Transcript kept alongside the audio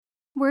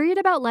Worried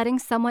about letting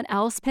someone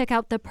else pick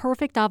out the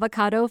perfect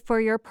avocado for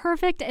your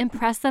perfect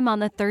impress them on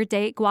the third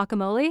date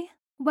guacamole?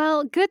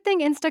 Well, good thing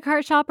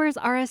Instacart shoppers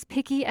are as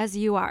picky as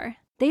you are.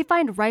 They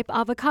find ripe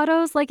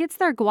avocados like it's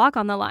their guac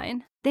on the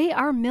line. They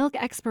are milk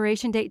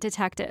expiration date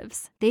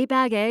detectives. They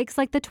bag eggs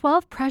like the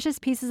 12 precious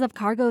pieces of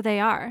cargo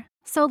they are.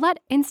 So let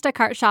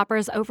Instacart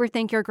shoppers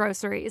overthink your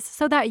groceries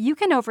so that you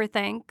can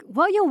overthink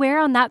what you'll wear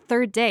on that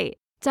third date.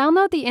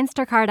 Download the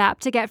Instacart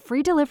app to get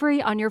free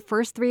delivery on your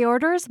first 3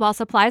 orders while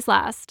supplies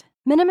last.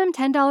 Minimum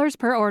 $10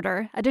 per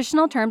order.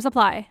 Additional terms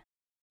apply.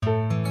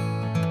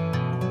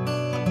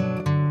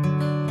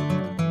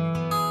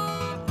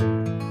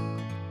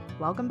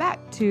 Welcome back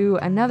to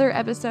another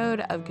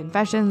episode of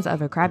Confessions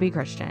of a Crappy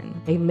Christian,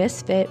 a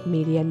Misfit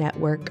Media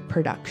Network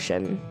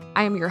production.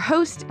 I am your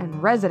host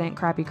and resident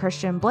crappy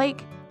Christian,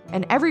 Blake,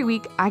 and every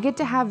week I get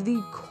to have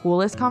the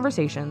coolest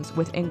conversations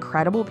with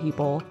incredible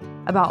people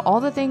about all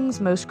the things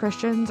most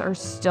Christians are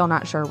still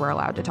not sure we're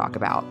allowed to talk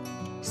about.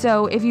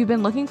 So if you've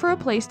been looking for a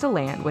place to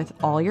land with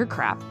all your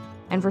crap,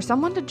 and for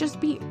someone to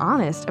just be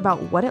honest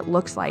about what it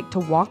looks like to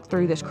walk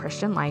through this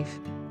Christian life,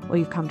 well,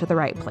 you've come to the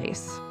right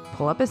place.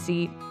 Pull up a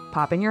seat,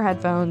 pop in your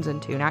headphones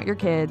and tune out your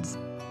kids,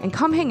 and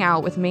come hang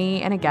out with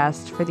me and a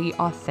guest for the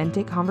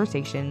authentic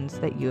conversations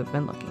that you have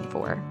been looking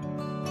for.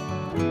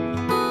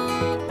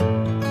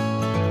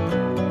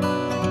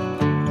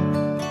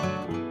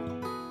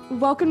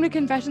 Welcome to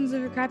Confessions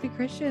of a Crappy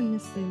Christian,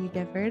 Miss Cindy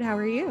Gifford. How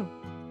are you?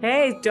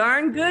 Hey,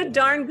 darn good,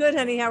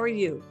 honey. How are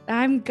you?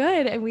 I'm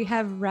good. And we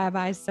have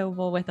Rabbi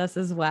Sobel with us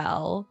as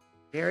well.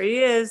 There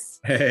he is.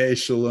 Hey,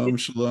 shalom,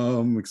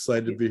 shalom.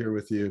 Excited to be here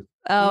with you.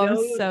 Oh, I'm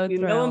so thrilled. You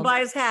know him by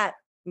his hat.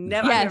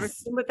 Never, yes. I've never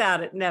seen him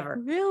without it. Never.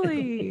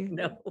 Really?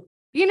 No.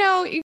 You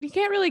know, you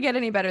can't really get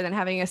any better than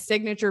having a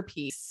signature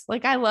piece.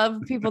 Like, I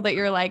love people that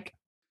you're like,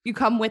 you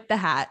come with the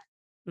hat.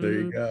 There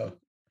you go.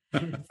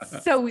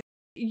 So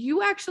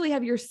you actually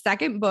have your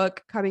second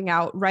book coming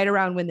out right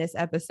around when this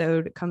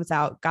episode comes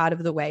out, God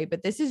of the Way.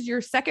 But this is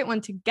your second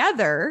one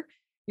together.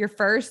 Your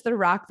first, The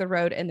Rock, the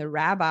Road, and the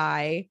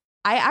Rabbi.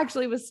 I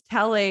actually was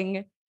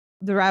telling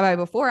the Rabbi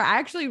before, I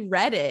actually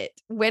read it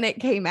when it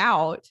came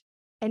out.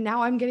 And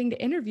now I'm getting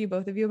to interview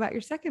both of you about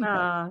your second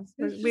book.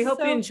 We hope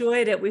you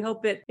enjoyed it. We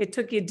hope it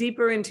took you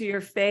deeper into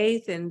your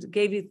faith and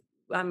gave you,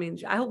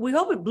 we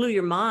hope it blew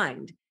your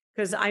mind,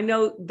 because I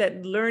know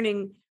that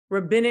learning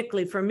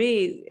rabbinically, for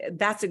me,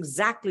 that's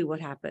exactly what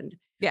happened.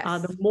 Yes.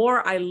 The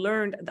more I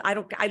learned,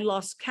 I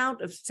lost count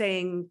of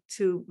saying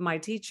to my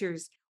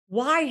teachers,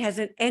 why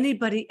hasn't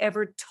anybody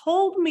ever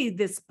told me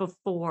this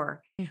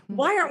before? Mm-hmm.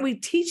 Why aren't we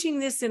teaching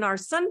this in our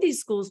Sunday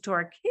schools to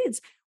our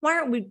kids? Why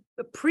aren't we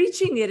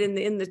preaching it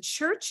in the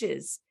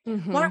churches?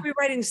 Mm-hmm. Why aren't we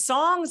writing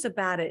songs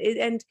about it?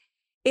 And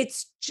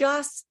it's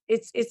just,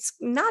 it's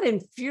not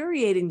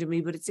infuriating to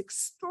me, but it's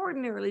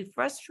extraordinarily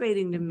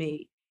frustrating to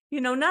me. You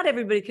know, not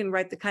everybody can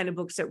write the kind of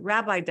books that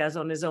Rabbi does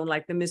on his own,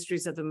 like The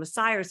Mysteries of the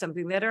Messiah or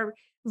something, that are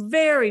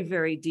very,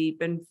 very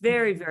deep and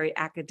very, very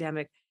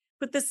academic.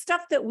 But the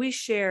stuff that we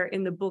share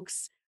in the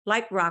books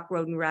like Rock,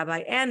 Road, and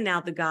Rabbi, and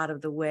now The God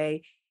of the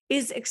Way,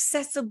 is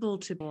accessible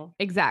to people.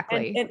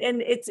 Exactly.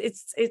 And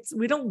it's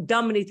we don't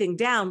dumb anything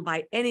down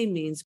by any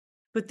means,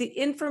 but the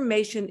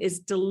information is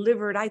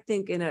delivered, I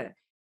think, in a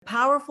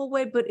powerful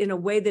way, but in a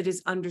way that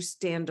is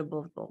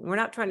understandable. We're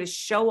not trying to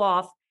show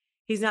off.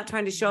 He's not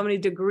trying to show how many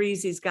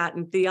degrees he's got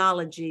in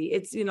theology.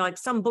 It's, like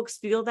some books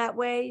feel that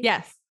way.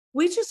 Yes.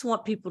 We just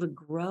want people to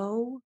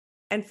grow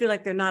and feel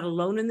like they're not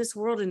alone in this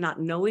world and not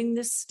knowing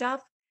this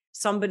stuff.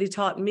 Somebody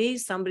taught me,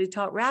 somebody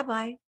taught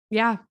Rabbi.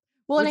 Yeah.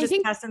 Well, We're and I just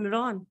think passing it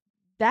on.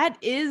 That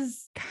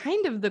is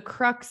kind of the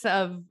crux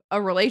of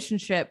a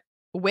relationship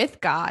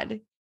with God,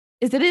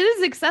 is that it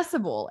is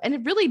accessible, and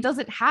it really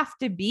doesn't have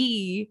to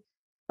be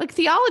like,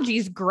 theology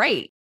is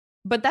great,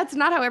 but that's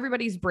not how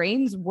everybody's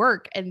brains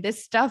work. And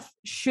this stuff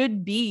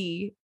should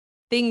be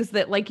things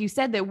that, like you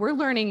said, that we're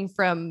learning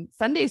from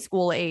Sunday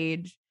school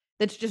age,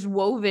 that's just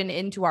woven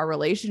into our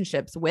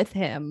relationships with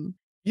him.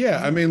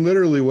 Yeah. I mean,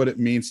 literally what it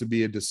means to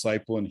be a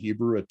disciple in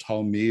Hebrew, a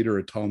Talmid or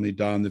a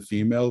Talmidah, the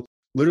female,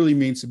 literally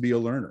means to be a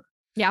learner.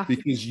 Yeah.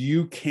 Because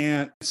you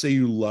can't say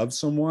you love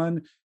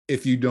someone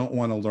if you don't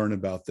want to learn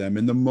about them.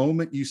 And the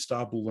moment you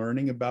stop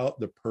learning about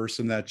the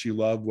person that you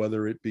love,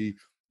 whether it be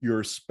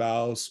your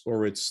spouse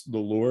or it's the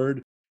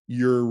Lord,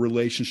 your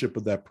relationship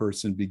with that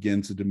person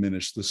begins to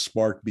diminish. The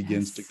spark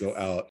begins to go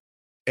out.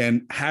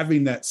 And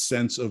maintaining that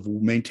sense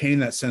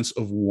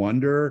of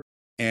wonder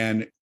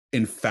and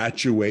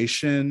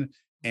infatuation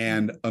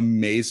and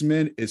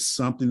amazement is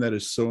something that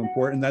is so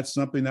important. That's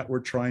something that we're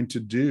trying to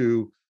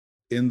do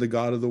in the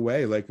God of the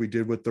Way, like we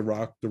did with The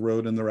Rock, the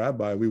Road, and the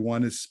Rabbi. We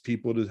wanted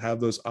people to have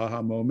those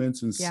aha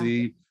moments and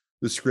see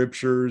the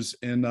scriptures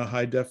in a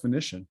high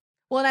definition.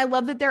 Well, and I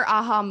love that they're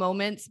aha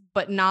moments,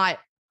 but not,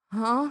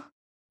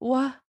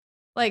 what?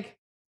 Like,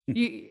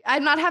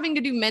 I'm not having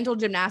to do mental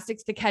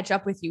gymnastics to catch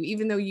up with you,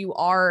 even though you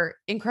are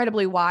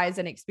incredibly wise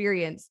and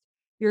experienced.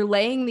 You're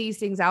laying these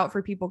things out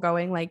for people,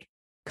 going like,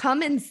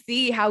 come and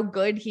see how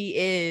good he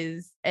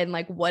is and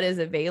like what is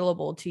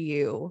available to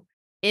you.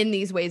 in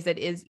these ways that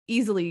is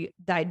easily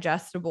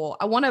digestible.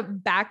 I want to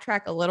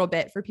backtrack a little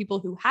bit for people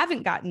who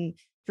haven't gotten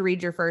to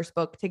read your first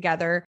book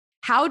together.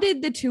 How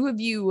did the two of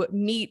you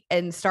meet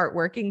and start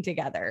working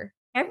together?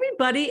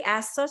 Everybody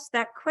asks us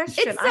that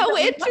question. It's so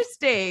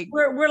interesting.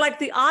 We're like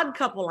the odd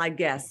couple, I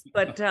guess.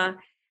 But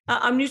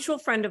a mutual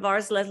friend of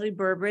ours, Leslie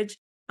Burbridge,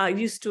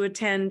 used to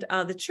attend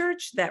the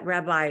church that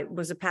Rabbi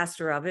was a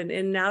pastor of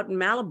in out in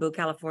Malibu,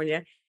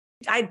 California.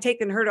 I'd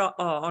taken her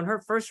on her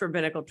first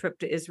rabbinical trip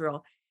to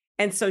Israel.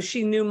 And so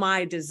she knew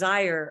my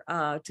desire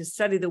to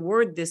study the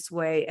word this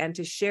way and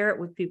to share it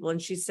with people.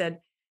 And she said,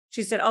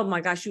 "Oh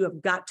my gosh, you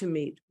have got to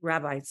meet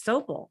Rabbi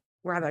Sobel,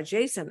 Rabbi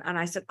Jason." And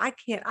I said, "I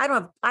can't, I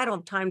don't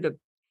have time to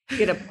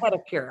get a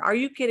pedicure. Are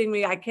you kidding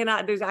me? I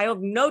cannot I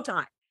have no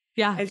time."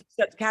 Yeah. And she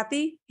said,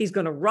 "Kathie, he's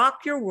going to rock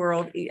your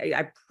world.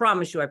 I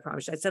promise you, I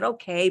promise you." I said,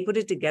 "Okay, put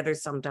it together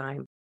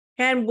sometime."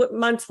 And what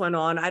months went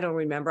on, I don't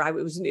remember.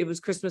 It was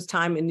Christmas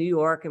time in New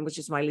York, and which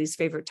is my least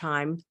favorite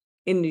time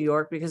in New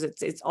York because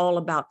it's all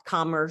about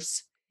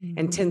commerce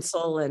and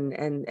tinsel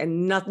and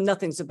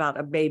nothing's about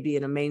a baby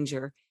in a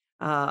manger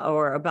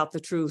or about the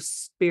true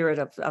spirit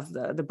of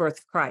the birth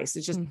of Christ.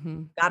 It's just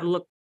got to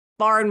look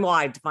far and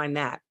wide to find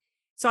that.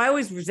 So I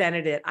always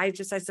resented it. I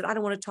said, I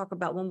don't want to talk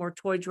about one more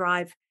toy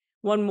drive,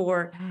 one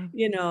more,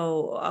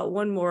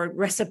 one more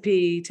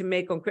recipe to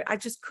make on. I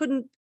just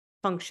couldn't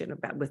function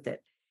with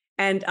it.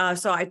 And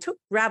so I took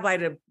Rabbi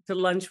to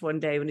lunch one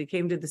day when he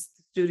came to the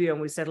studio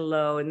and we said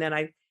hello. And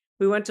then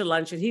we went to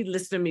lunch and he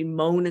listened to me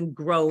moan and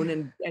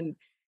groan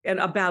and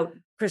about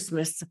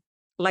Christmas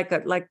like the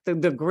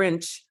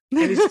Grinch.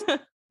 And he's just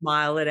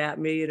smiling at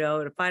me,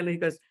 and finally he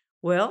goes,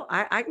 "Well,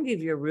 I can give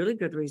you a really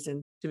good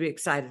reason to be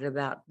excited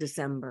about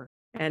December."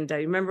 And you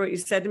remember what you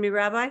said to me,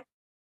 Rabbi?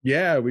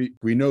 Yeah,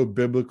 we know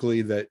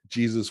biblically that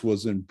Jesus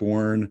wasn't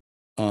born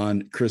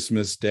on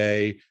Christmas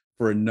Day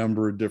for a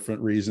number of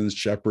different reasons.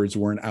 Shepherds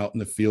weren't out in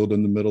the field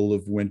in the middle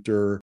of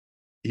winter.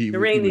 The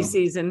rainy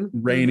season.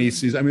 Rainy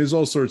season. I mean, there's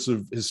all sorts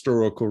of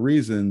historical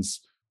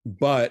reasons,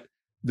 but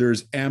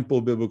there's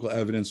ample biblical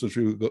evidence, which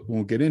we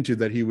won't get into,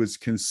 that he was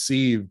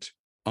conceived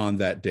on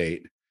that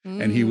date.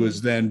 And he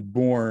was then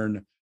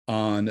born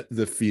on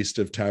the Feast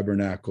of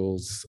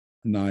Tabernacles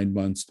 9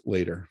 months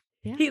later.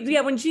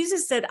 Yeah. When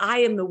Jesus said, I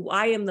am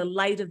the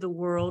light of the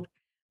world,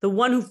 the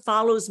one who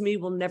follows me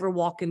will never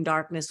walk in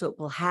darkness, but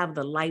will have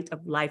the light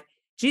of life.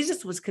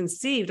 Jesus was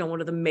conceived on one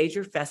of the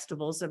major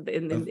festivals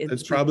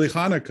it's probably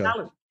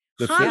Hanukkah.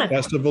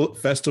 The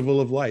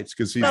festival of lights,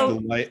 because he's the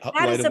light.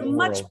 That is a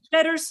much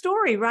better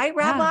story, right,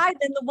 Rabbi,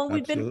 than the one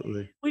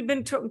we've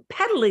been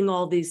peddling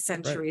all these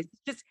centuries.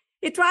 Right.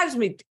 It drives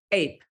me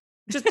ape.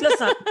 Just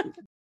listen.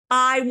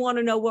 I want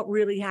to know what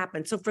really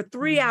happened. So for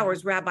 3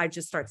 hours, Rabbi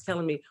just starts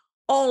telling me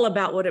all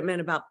about what it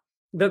meant about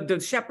the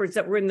shepherds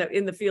that were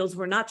in the fields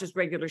were not just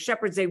regular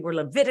shepherds. They were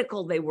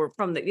Levitical. They were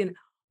from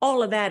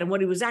all of that, and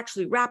what he was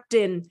actually wrapped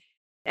in.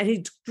 And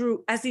he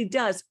drew, as he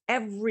does,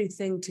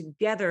 everything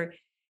together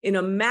in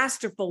a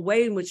masterful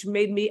way, which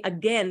made me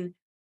again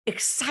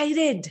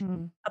excited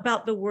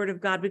about the word of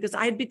God, because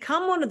I had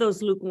become one of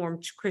those lukewarm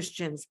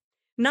Christians,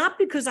 not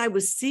because I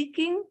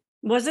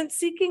wasn't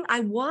seeking, I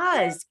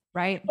was.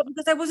 Right. But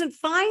because I wasn't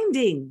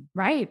finding.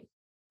 Right.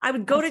 I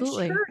would go to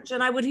church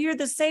and I would hear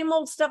the same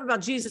old stuff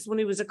about Jesus when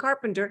he was a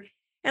carpenter.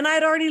 And I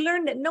had already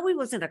learned that, no, he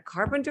wasn't a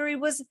carpenter. He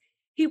was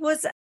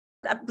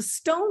a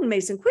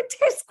stonemason. Quit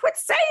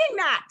saying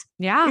that.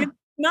 Yeah. It's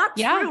not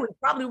true. He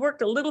probably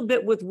worked a little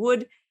bit with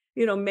wood,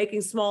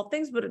 making small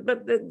things, but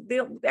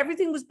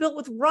everything was built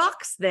with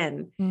rocks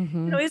then.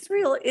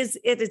 Israel is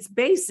at its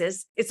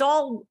basis, it's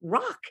all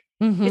rock.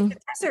 It's a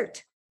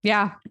desert.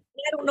 Yeah.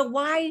 I don't know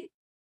why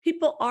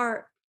people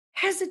are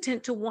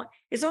hesitant to want.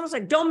 It's almost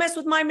like, don't mess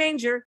with my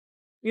manger.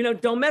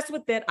 Don't mess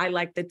with it. I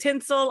like the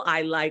tinsel.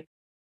 I like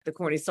the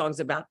corny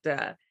songs about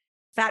the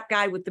fat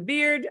guy with the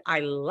beard. I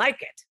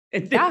like it.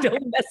 And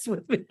don't mess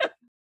with it.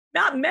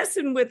 Not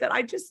messing with it.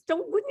 I just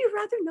don't. Wouldn't you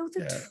rather know the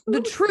truth?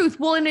 The truth.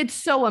 Well, and it's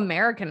so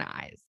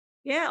Americanized.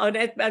 Yeah.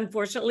 And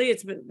unfortunately,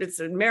 it's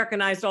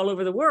Americanized all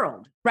over the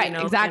world. Right.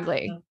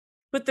 Exactly. And,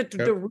 but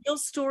the real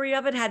story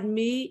of it had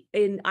me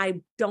in,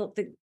 I don't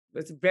think,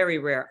 it's very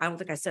rare. I don't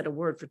think I said a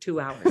word for 2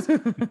 hours.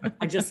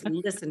 I just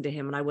listened to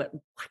him and I went,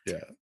 what?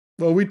 Yeah.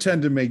 Well, we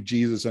tend to make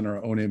Jesus in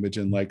our own image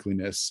and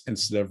likeness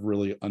instead of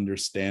really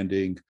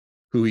understanding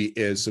who he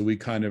is. So we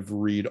kind of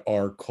read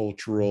our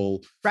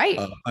cultural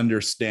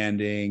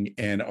understanding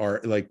and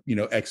our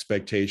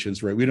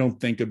expectations, right? We don't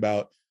think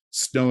about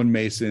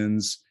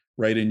stonemasons,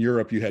 right? In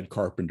Europe, you had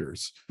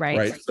carpenters,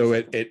 right? So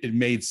it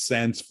made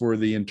sense for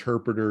the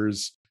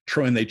interpreters,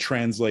 and they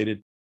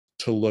translated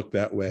to look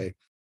that way.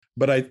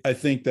 But I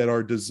think that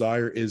our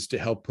desire is to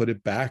help put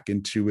it back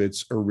into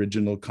its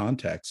original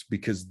context,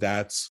 because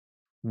that's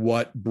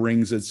what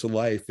brings it to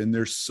life. And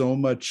there's so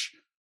much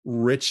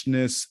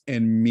richness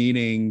and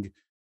meaning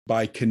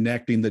by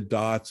connecting the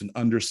dots and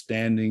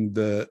understanding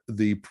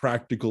the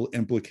practical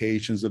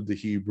implications of the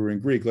Hebrew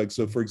and Greek. Like,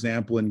 so for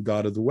example, in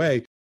God of the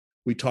Way,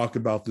 we talk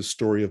about the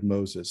story of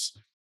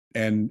Moses.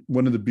 And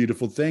one of the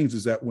beautiful things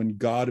is that when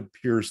God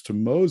appears to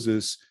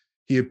Moses,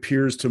 he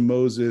appears to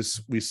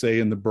Moses, we say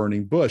in the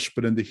burning bush,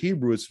 but in the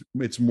Hebrew,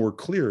 it's more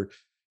clear.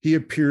 He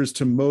appears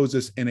to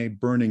Moses in a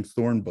burning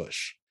thorn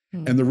bush.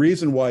 And the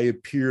reason why he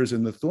appears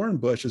in the thorn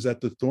bush is that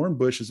the thorn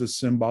bush is a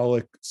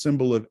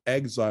symbol of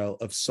exile,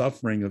 of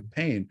suffering, of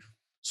pain.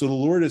 So the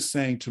Lord is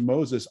saying to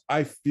Moses,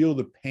 I feel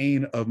the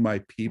pain of my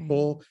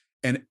people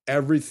and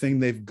everything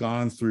they've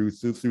gone through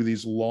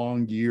these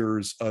long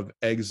years of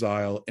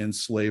exile and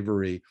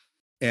slavery.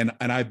 And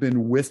I've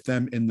been with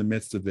them in the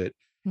midst of it.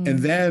 And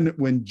then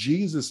when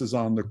Jesus is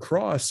on the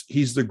cross,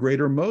 he's the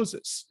greater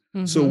Moses.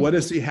 So what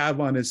does he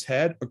have on his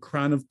head? A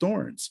crown of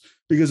thorns.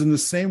 Because in the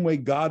same way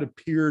God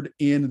appeared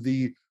in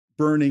the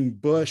burning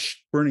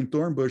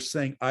thorn bush,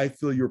 saying, I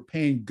feel your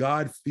pain,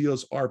 God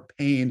feels our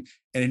pain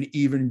in an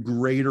even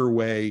greater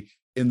way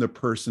in the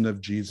person of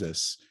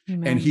Jesus.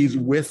 Amen. And he's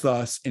with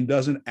us and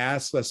doesn't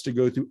ask us to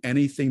go through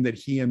anything that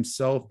he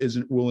himself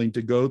isn't willing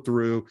to go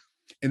through.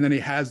 And then he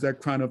has that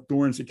crown of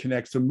thorns that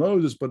connects to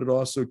Moses, but it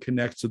also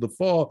connects to the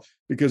fall,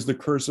 because the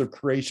curse of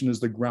creation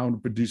is the ground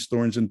to produce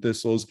thorns and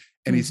thistles.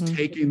 And he's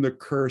taking the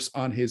curse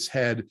on his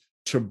head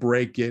to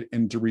break it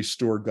and to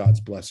restore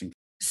God's blessing.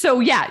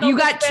 So yeah, you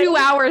got 2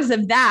 hours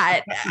of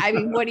that. I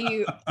mean, what do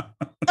you,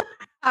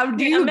 how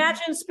do you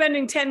imagine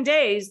spending 10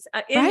 days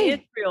in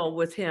Israel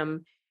with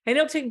him? And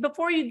he'll take,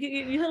 before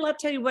he'll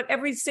tell you what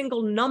every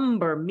single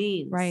number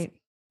means. Right.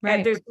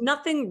 And there's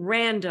nothing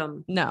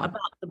random about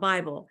the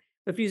Bible.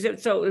 If you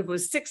so it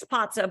was 6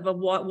 pots of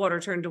water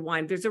turned to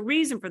wine. There's a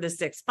reason for the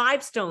 6.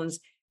 5 stones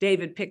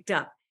David picked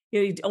up.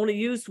 He only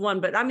used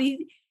 1, but I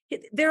mean,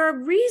 there are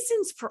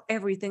reasons for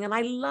everything. And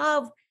I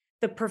love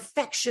the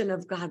perfection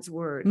of God's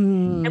word.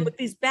 And with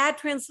these bad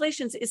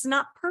translations, it's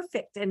not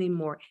perfect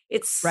anymore.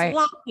 It's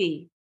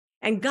sloppy.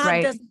 And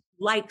God doesn't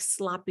like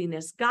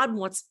sloppiness. God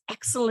wants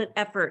excellent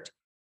effort.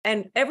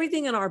 And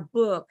everything in our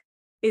book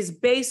is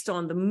based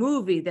on the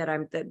movie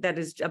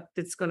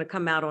that's going to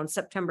come out on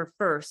September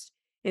 1st.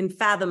 In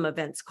Fathom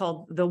Events,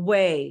 called The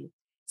Way,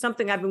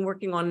 something I've been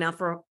working on now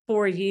for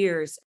 4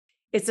 years.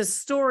 It's a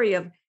story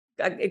of,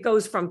 it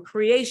goes from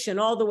creation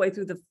all the way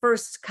through the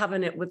first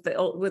covenant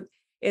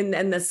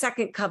and the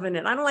second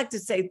covenant. I don't like to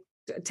say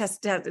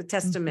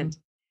testament.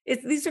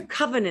 These are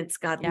covenants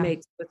God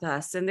makes with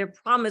us, and they're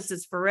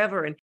promises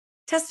forever. And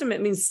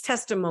testament means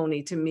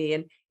testimony to me.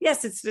 And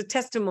yes, it's the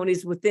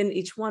testimonies within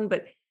each one,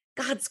 but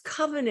God's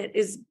covenant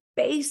is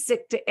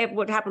basic to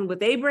what happened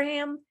with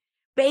Abraham,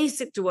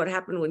 basic to what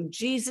happened when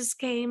Jesus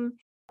came.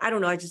 I don't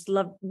know. I just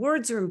love,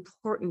 words are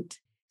important.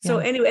 So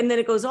anyway, and then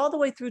it goes all the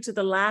way through to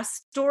the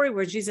last story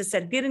where Jesus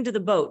said, get into the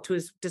boat to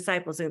his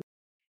disciples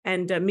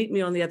and meet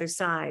me on the other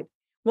side.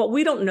 What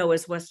we don't know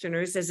as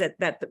Westerners is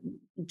that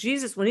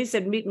Jesus, when he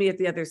said, meet me at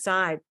the other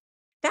side,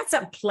 that's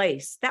a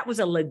place. That was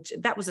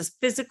a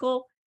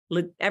physical,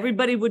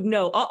 everybody would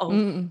know,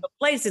 the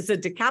place is a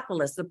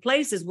Decapolis. The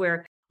place is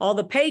where all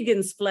the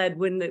pagans fled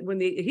when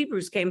the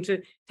Hebrews came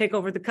to take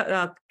over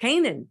the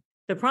Canaan,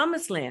 the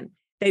promised land.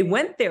 They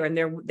went there and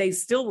they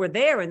still were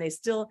there, and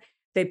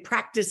they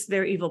practiced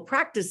their evil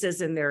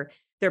practices and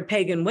their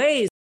pagan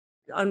ways.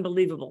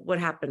 Unbelievable what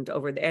happened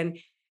over there.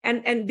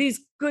 And these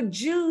good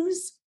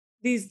Jews,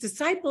 these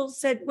disciples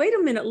said, wait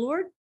a minute,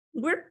 Lord,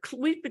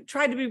 we've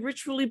tried to be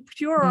ritually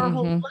pure our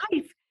whole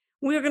life.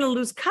 We're going to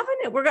lose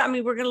covenant. We're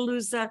going to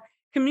lose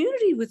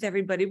community with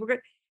everybody.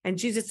 And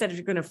Jesus said, if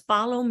you're going to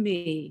follow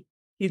me,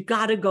 you've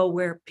got to go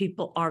where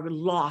people are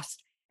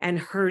lost and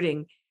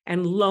hurting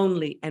and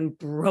lonely and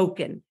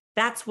broken.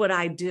 That's what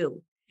I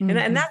do.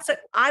 And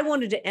I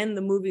wanted to end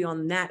the movie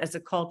on that as a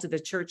call to the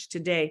church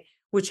today,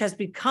 which has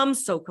become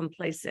so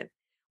complacent.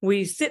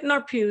 We sit in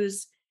our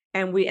pews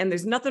and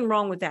there's nothing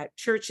wrong with that.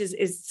 Church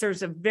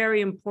serves a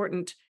very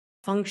important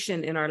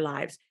function in our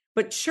lives.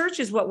 But church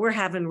is what we're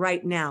having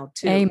right now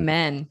too.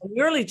 Amen.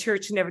 The early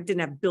church didn't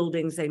have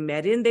buildings they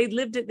met in. They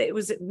lived it. It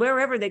was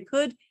wherever they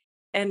could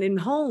and in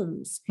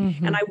homes.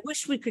 And I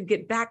wish we could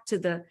get back to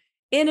the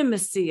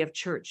intimacy of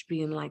church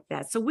being like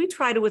that. So we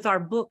try to, with our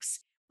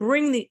books,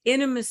 bring the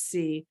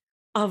intimacy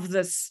of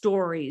the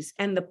stories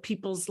and the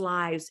people's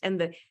lives and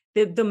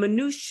the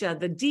minutia,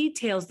 the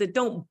details that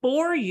don't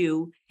bore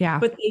you,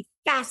 but they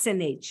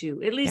fascinate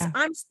you. At least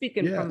I'm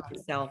speaking for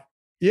myself.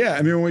 Yeah.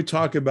 I mean, when we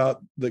talk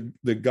about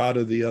the God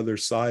of the other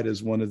side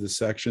as one of the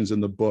sections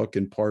in the book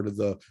and part of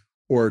the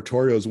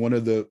oratorios, one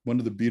of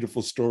the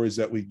beautiful stories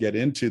that we get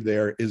into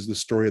there is the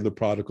story of the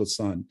prodigal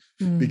son,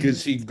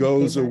 because he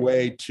goes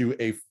away to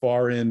a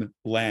foreign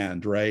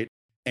land, right?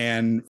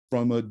 And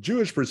from a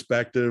Jewish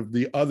perspective,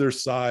 the other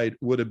side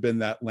would have been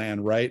that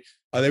land, right?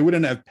 They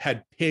wouldn't have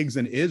had pigs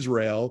in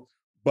Israel,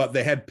 but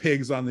they had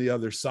pigs on the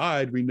other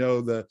side. We know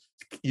the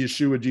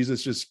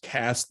Jesus just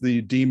cast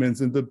the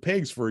demons into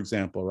pigs, for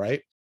example,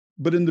 right?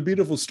 But in the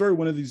beautiful story,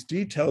 one of these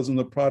details in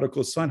the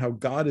prodigal son, how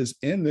God is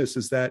in this,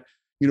 is that,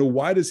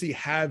 why does he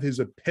have his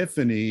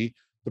epiphany,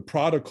 the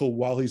prodigal,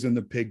 while he's in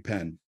the pig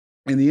pen?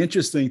 And the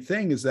interesting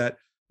thing is that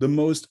the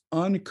most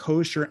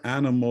unkosher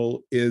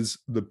animal is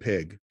the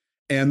pig.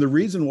 And the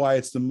reason why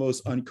it's the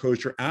most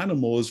unkosher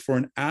animal is, for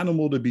an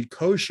animal to be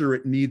kosher,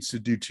 it needs to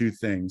do 2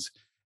 things.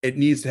 It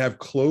needs to have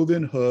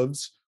cloven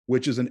hooves,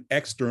 which is an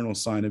external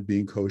sign of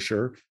being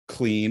kosher,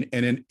 clean,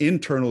 and an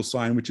internal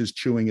sign, which is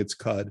chewing its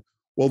cud.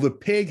 Well, the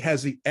pig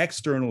has the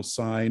external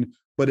sign,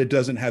 but it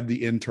doesn't have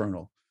the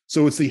internal.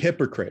 So it's the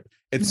hypocrite.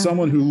 It's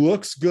someone who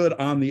looks good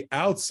on the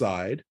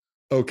outside,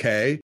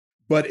 okay,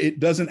 but it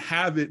doesn't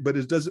have it, but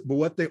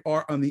what they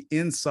are on the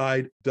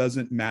inside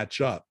doesn't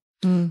match up.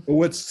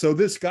 So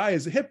this guy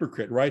is a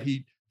hypocrite, right?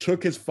 He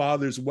took his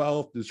father's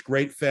wealth, this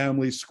great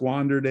family,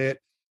 squandered it,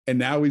 and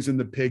now he's in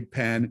the pig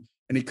pen.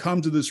 And he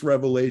comes to this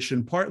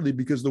revelation partly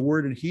because the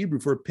word in Hebrew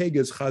for pig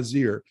is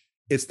chazir.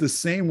 It's the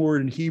same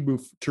word in Hebrew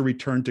to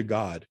return to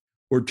God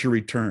or to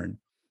return.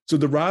 So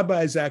the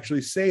rabbis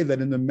actually say that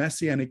in the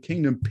Messianic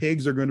kingdom,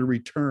 pigs are going to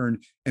return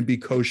and be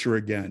kosher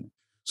again.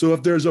 So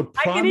if there's a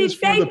promise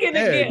for the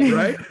pig,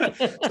 right?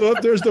 So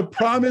if there's the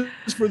promise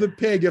for the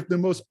pig, if the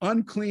most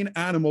unclean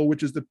animal,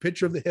 which is the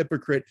picture of the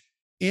hypocrite,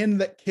 in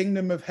the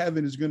kingdom of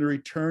heaven is going to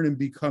return and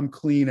become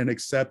clean and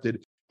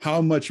accepted,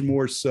 how much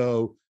more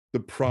so the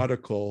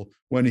prodigal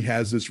when he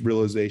has this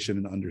realization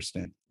and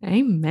understanding.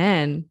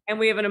 Amen. And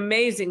we have an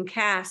amazing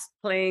cast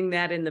playing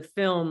that in the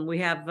film. We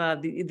have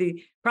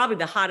the probably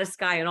the hottest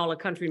guy in all of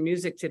country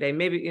music today,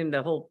 maybe in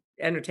the whole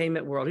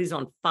entertainment world. He's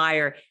on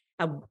fire.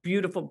 A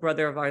beautiful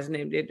brother of ours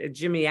named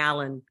Jimmy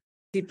Allen.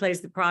 He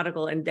plays the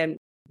prodigal, and then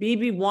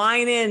BB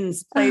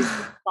Winans plays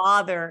the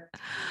father,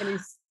 and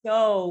he's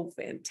so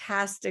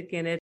fantastic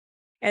in it.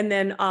 And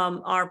then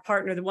our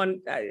partner, the one,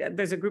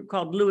 there's a group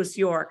called Lewis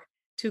York,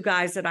 two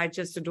guys that I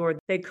just adored.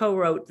 They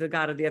co-wrote The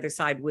God of the Other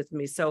Side with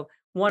me. So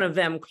one of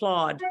them,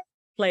 Claude,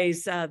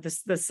 plays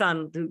the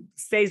son who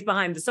stays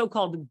behind, the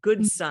so-called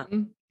good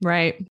son.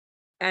 Right.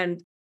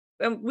 And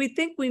we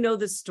think we know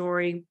the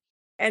story,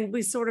 and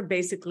we sort of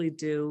basically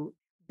do.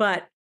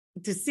 But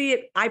to see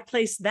it, I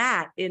place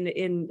that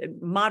in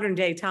modern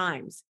day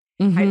times.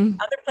 Other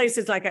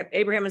places like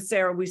Abraham and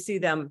Sarah, we see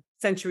them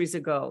centuries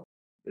ago.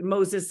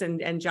 Moses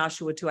and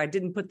Joshua too. I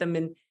didn't put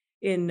them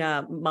in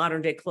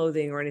modern day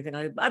clothing or anything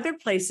like that. Other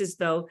places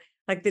though,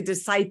 like the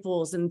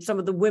disciples and some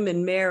of the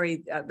women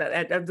Mary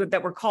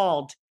that were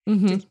called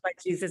by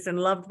Jesus and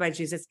loved by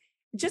Jesus.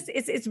 Just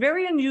it's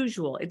very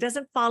unusual. It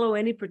doesn't follow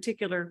any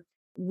particular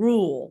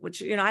rule,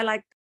 which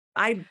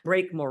I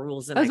break more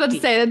rules than I was about to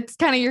say. That's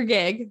kind of your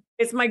gig.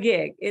 It's my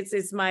gig.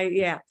 It's my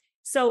yeah.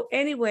 So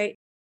anyway,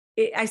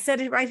 I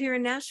said it right here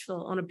in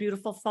Nashville on a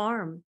beautiful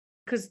farm,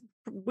 because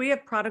we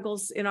have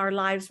prodigals in our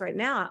lives right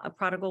now. A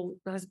prodigal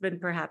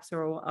husband, perhaps,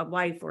 or a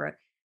wife, or a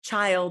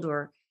child,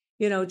 or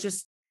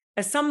just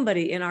as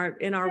somebody in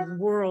our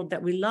world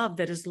that we love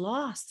that is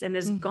lost and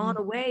has gone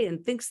away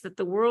and thinks that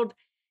the world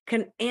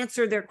can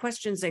answer their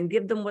questions and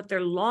give them what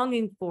they're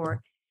longing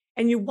for.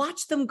 And you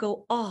watch them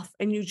go off,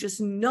 and you just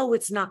know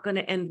it's not going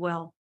to end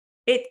well.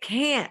 It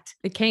can't.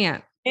 It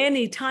can't.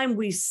 Anytime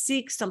we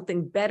seek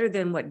something better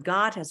than what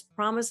God has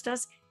promised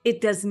us, it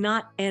does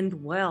not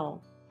end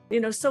well.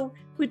 So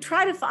I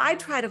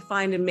try to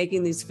find in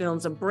making these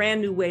films a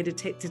brand new way to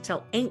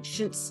tell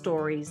ancient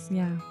stories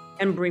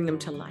and bring them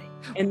to life.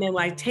 And then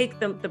I take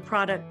the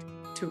product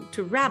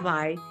to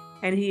Rabbi,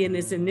 and he, in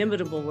his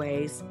inimitable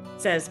ways,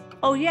 says,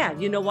 oh yeah,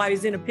 you know why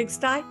he's in a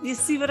pigsty? You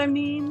see what I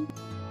mean?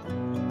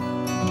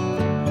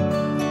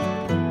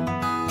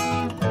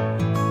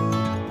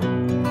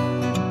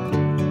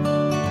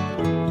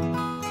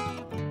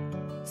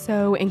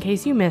 So in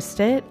case you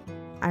missed it,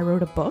 I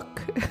wrote a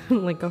book,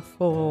 like a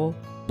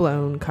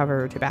full-blown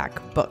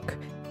cover-to-back book,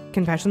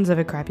 Confessions of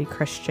a Crappy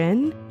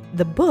Christian.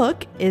 The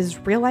book is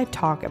real-life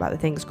talk about the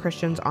things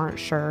Christians aren't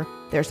sure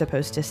they're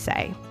supposed to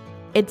say.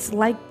 It's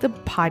like the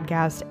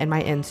podcast and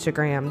my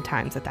Instagram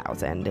times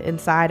 1,000.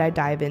 Inside, I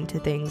dive into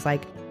things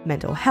like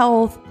mental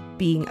health,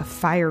 being a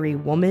fiery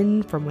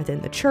woman from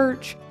within the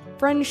church,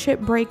 friendship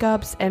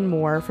breakups, and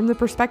more from the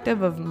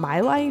perspective of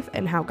my life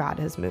and how God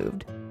has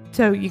moved.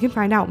 So you can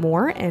find out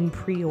more and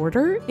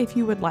pre-order if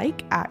you would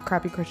like at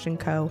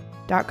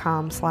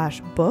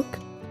crappychristianco.com/book.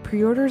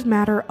 Pre-orders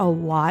matter a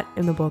lot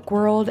in the book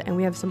world, and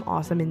we have some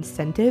awesome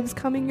incentives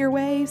coming your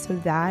way, so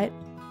that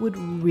would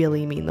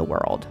really mean the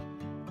world.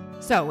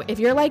 So if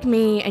you're like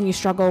me and you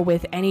struggle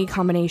with any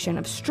combination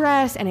of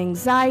stress and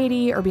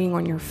anxiety or being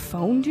on your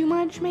phone too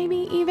much,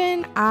 maybe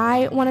even,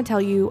 I want to tell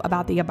you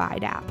about the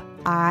Abide app.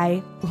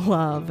 I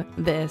love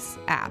this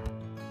app.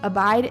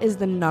 Abide is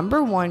the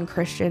 #1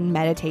 Christian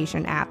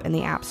meditation app in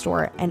the App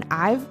Store, and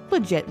I've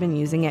legit been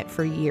using it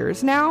for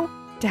years now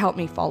to help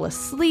me fall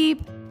asleep,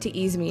 to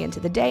ease me into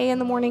the day in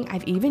the morning.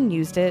 I've even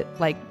used it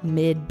like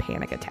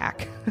mid-panic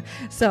attack.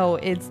 So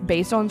it's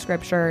based on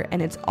scripture,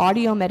 and it's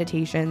audio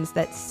meditations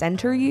that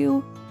center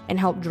you and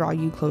help draw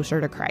you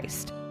closer to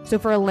Christ. So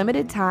for a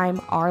limited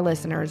time, our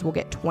listeners will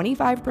get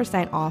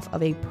 25% off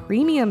of a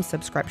premium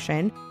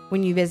subscription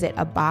when you visit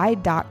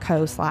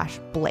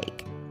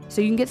abide.co/Blake.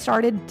 So you can get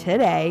started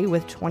today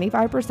with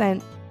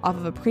 25% off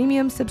of a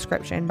premium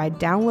subscription by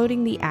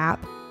downloading the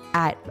app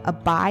at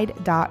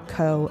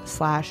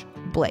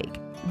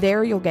abide.co/Blake.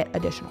 There you'll get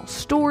additional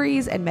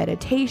stories and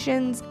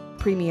meditations,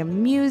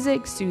 premium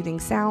music, soothing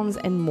sounds,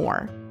 and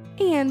more.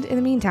 And in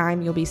the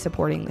meantime, you'll be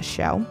supporting the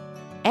show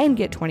and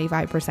get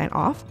 25%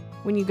 off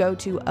when you go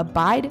to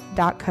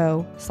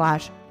abide.co/Blake.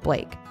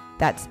 Blake.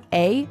 That's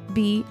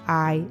abide.co/Blake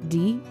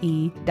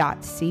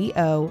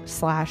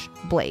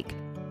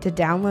to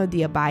download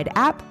the Abide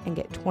app and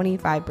get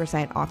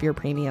 25% off your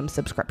premium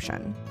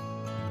subscription.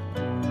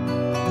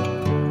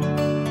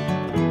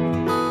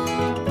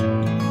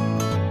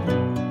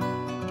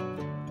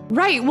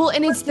 Right. Well,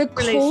 and it's the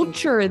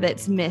culture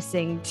that's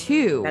missing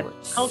too.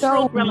 That's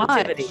cultural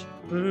relativity.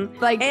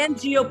 Like, and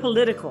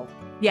geopolitical.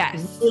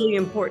 Yes. It's really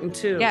important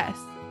too. Yes.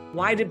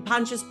 Why did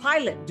Pontius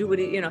Pilate do what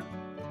he,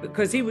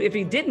 because if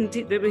he didn't,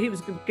 he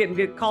was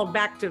get called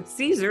back to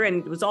Caesar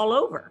and it was all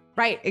over.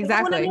 Right. Exactly.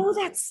 I want to know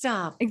that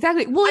stuff.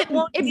 Exactly.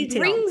 Well, it details.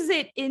 brings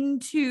it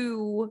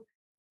into,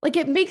 like,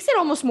 it makes it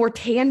almost more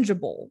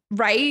tangible,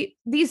 right?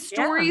 These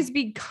stories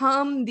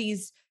become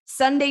these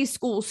Sunday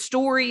school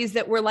stories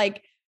that were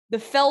like the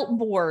felt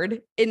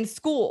board in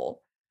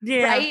school.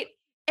 Yeah. Right.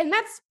 And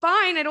that's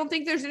fine. I don't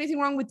think there's anything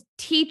wrong with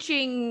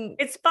teaching.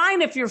 It's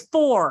fine if you're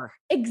 4.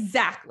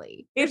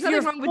 Exactly. There's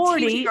nothing wrong with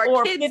teaching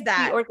our kids 50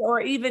 that.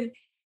 Or even,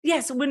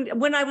 yes,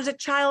 when I was a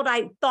child,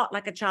 I thought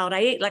like a child. I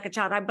ate like a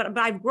child. But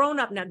I've grown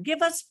up now.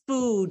 Give us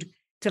food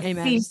to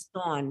feast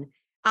on.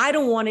 I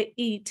don't want to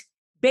eat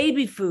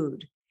baby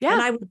food. Yeah.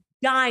 And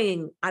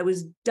I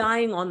was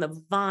dying on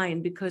the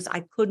vine because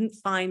I couldn't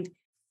find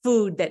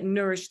food that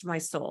nourished my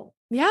soul.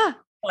 Yeah.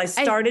 Well, I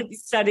started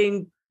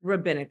studying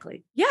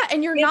rabbinically. Yeah,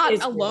 and you're not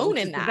alone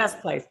in that. The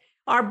best place.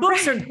 Our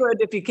books are good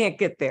if you can't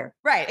get there.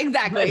 Right,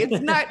 exactly.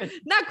 It's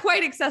not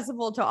quite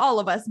accessible to all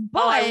of us,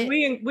 but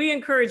we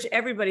encourage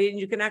everybody, and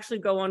you can actually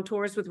go on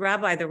tours with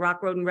Rabbi, the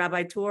Rock Road and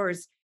Rabbi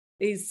tours.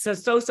 He's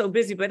so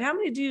busy. But how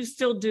many do you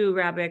still do,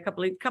 Rabbi? A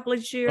couple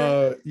each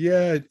year?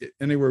 Yeah,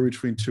 anywhere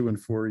between 2 and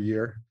 4 a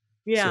year.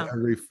 Yeah, so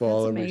every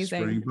fall, every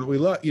spring. But we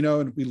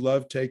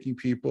love taking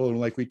people, and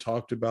like we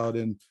talked about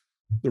in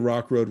the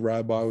Rock Road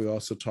Rabbi, we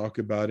also talk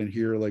about in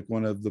here, like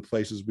one of the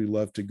places we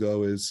love to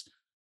go is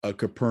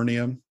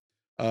Capernaum.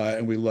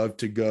 And we love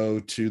to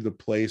go to the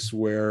place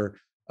where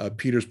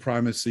Peter's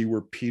primacy, where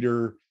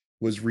Peter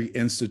was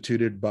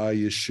reinstituted by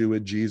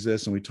Yeshua,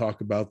 Jesus. And we talk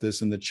about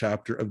this in the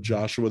chapter of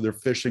Joshua. They're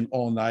fishing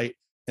all night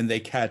and they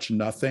catch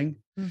nothing.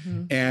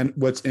 Mm-hmm. And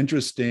what's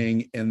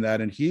interesting in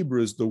that in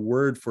Hebrew is the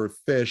word for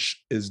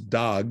fish is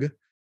dag.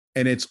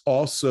 And it's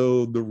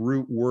also the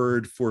root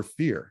word for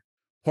fear.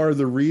 Part of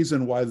the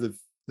reason why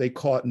they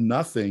caught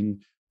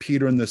nothing,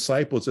 Peter and the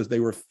disciples, is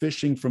they were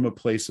fishing from a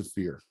place of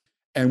fear.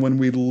 And when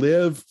we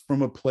live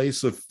from a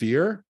place of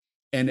fear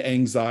and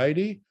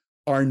anxiety,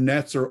 our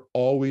nets are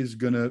always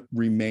going to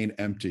remain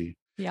empty.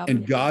 Yep.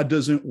 And God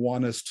doesn't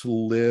want us to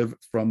live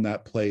from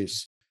that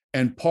place.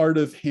 And part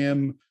of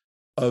him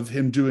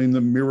doing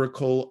the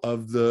miracle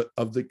of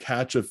the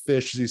catch of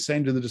fish is he's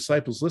saying to the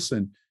disciples,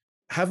 listen,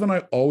 haven't I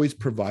always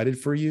provided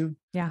for you?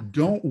 Yeah.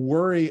 Don't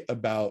worry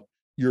about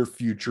your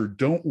future.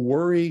 Don't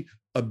worry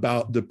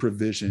about the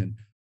provision.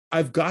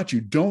 I've got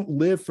you. Don't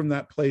live from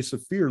that place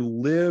of fear.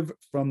 Live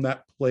from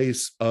that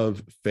place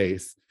of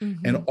faith.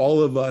 Mm-hmm. And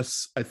all of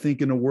us, I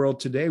think, in a world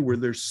today where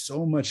there's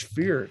so much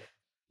fear,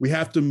 we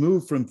have to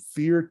move from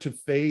fear to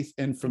faith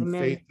and from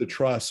faith to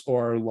trust,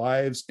 or our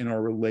lives and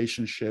our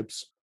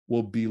relationships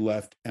will be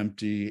left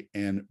empty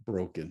and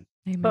broken.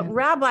 Amen. But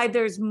Rabbi,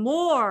 there's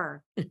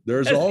more.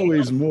 There's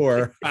always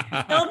more.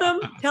 Tell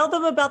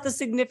them about the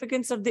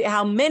significance of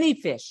how many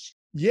fish.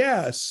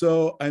 Yeah.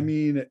 So, I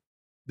mean,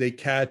 they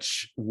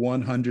catch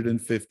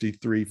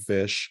 153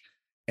 fish,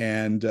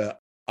 and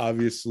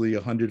obviously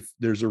 100.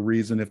 There's a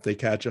reason if they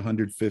catch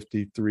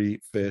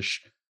 153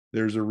 fish,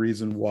 there's a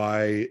reason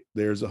why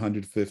there's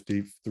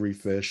 153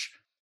 fish.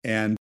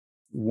 And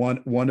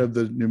one of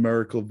the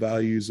numerical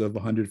values of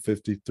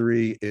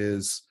 153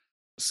 is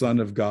Son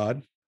of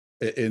God.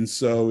 And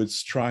so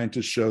it's trying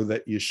to show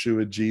that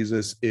Yeshua,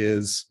 Jesus,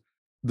 is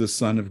the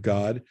Son of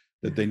God,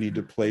 that they need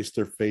to place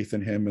their faith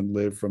in him and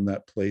live from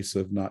that place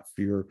of not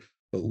fear,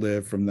 but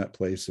live from that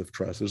place of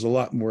trust. There's a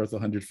lot more with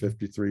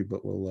 153,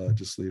 but we'll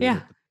just leave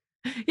it.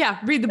 Yeah,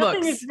 read the books.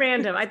 Nothing is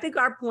random. I think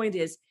our point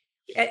is,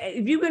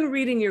 if you've been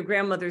reading your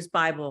grandmother's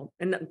Bible,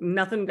 and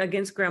nothing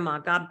against grandma,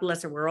 God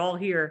bless her, we're all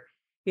here,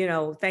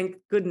 thank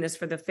goodness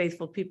for the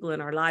faithful people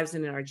in our lives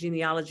and in our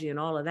genealogy and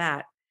all of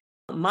that.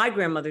 My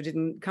grandmother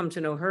didn't come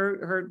to know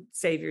her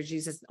Savior,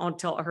 Jesus,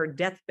 until her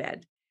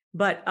deathbed.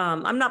 But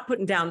I'm not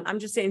putting down, I'm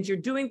just saying, you're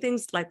doing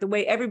things like the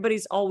way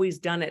everybody's always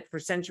done it for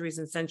centuries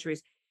and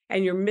centuries,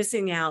 and you're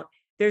missing out.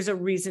 There's a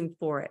reason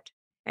for it.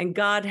 And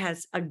God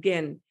has,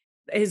 again,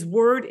 his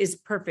word is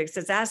perfect. It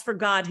says, as for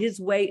God,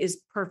 his way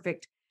is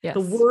perfect. Yes.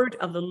 The word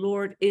of the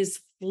Lord is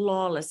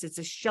flawless. It's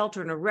a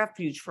shelter and a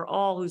refuge for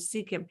all who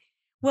seek him.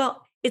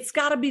 Well, it's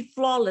got to be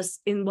flawless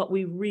in what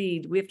we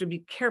read. We have to be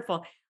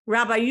careful.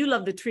 Rabbi, you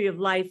love the Tree of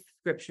Life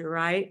scripture,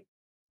 right?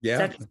 Yeah.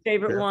 That's your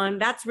favorite one.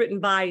 That's written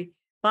by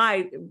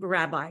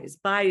rabbis,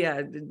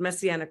 by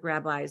Messianic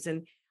rabbis.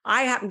 And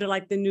I happen to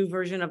like the new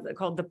version of it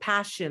called the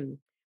Passion,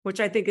 which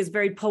I think is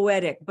very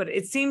poetic, but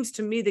it seems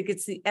to me that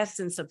gets the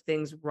essence of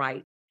things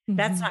right. Mm-hmm.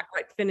 That's not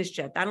quite finished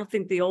yet. I don't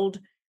think the old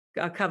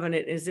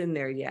covenant is in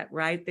there yet,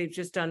 right? They've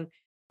just done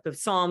the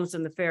Psalms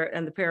and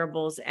the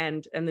parables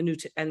and the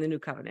new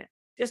covenant.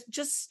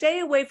 Just stay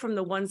away from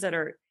the ones that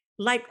are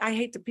like, I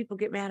hate that people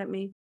get mad at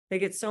me. They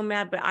get so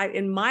mad, but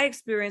in my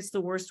experience,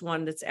 the worst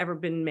one that's ever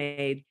been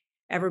made,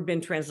 ever been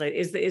translated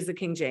is the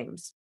King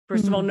James.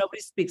 First of all,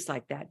 nobody speaks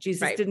like that.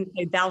 Jesus Right. didn't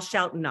say, thou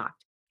shalt not.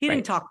 He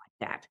didn't talk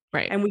like that.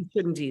 Right. And we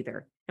shouldn't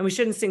either. And we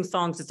shouldn't sing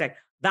songs that say,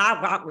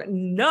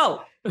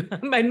 no.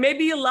 And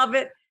maybe you love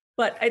it,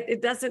 but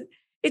it doesn't,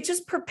 it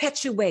just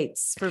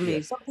perpetuates for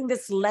me something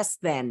that's less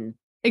than.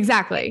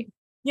 Exactly.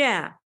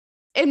 Yeah.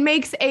 It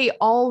makes a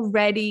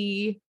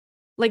already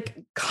like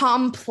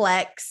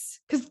complex,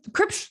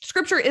 because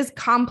scripture is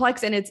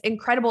complex and it's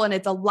incredible and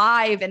it's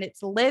alive and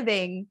it's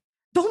living.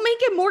 Don't make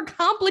it more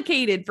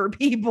complicated for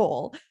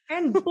people.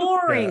 And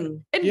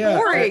boring.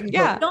 Boring.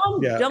 Yeah.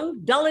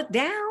 Don't dull it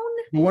down.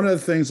 One of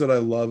the things that I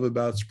love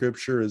about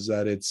scripture is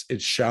that it's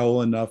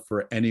shallow enough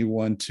for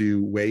anyone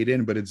to wade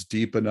in, but it's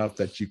deep enough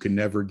that you can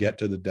never get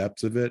to the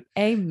depths of it.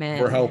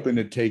 Amen. We're helping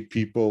to take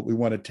people, we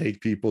want to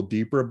take people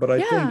deeper. But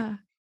I think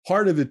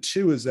part of it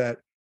too is that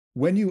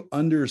when you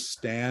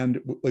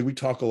understand, like we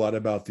talk a lot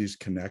about these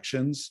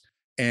connections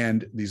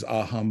and these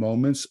aha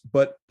moments,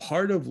 but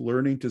part of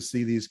learning to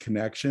see these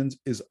connections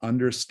is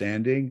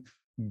understanding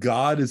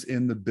God is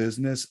in the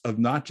business of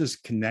not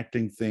just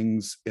connecting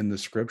things in the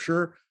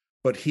scripture,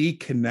 but he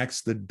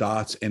connects the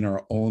dots in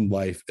our own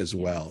life as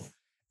well.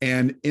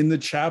 And in the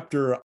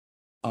chapter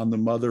on the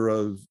mother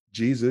of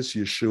Jesus,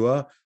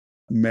 Yeshua,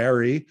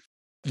 Mary,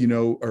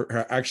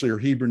 her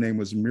Hebrew name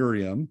was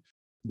Miriam.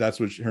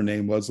 That's what her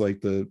name was, like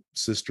the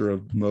sister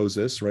of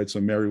Moses, right? So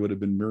Mary would have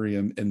been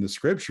Miriam in the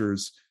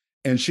scriptures.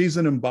 And she's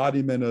an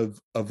embodiment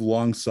of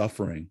long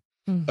suffering,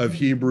 of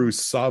Hebrew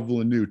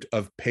savlanut,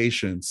 of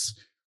patience,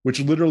 which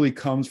literally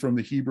comes from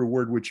the Hebrew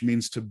word, which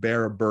means to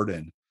bear a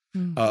burden,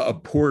 a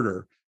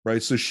porter,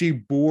 right? So she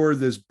bore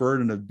this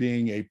burden of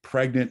being a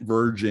pregnant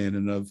virgin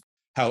and of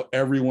how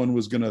everyone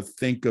was going to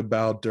think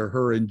about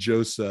her and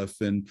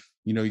Joseph. And,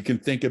 you can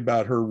think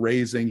about her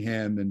raising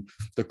him and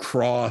the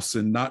cross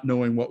and not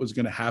knowing what was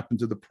going to happen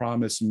to the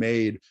promise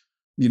made.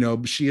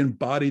 She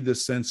embodied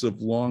this sense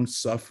of long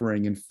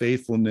suffering and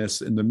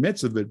faithfulness in the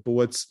midst of it. But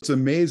what's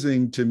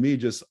amazing to me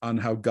just on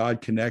how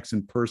God connects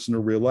in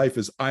personal real life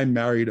is I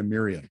married a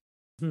Miriam.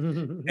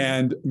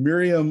 And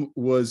Miriam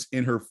was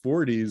in her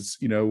 40s,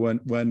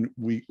 when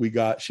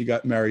she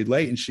got married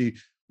late, and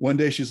one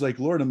day she's like,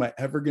 Lord, am I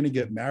ever going to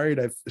get married?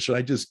 Should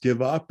I just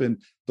give up?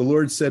 And the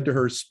Lord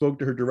spoke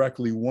to her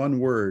directly, one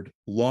word,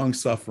 long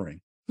suffering.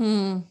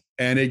 And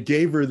it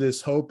gave her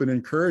this hope and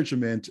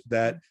encouragement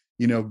that,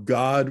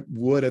 God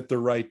would at the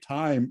right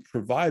time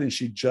provide. And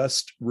she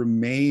just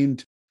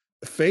remained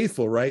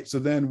faithful, right? So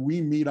then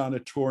we meet on a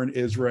tour in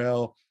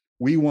Israel.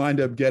 We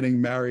wind up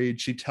getting married.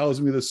 She tells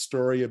me the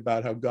story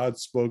about how God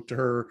spoke to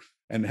her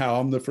and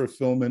how I'm the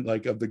fulfillment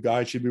of the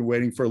guy she'd been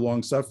waiting for,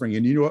 long suffering.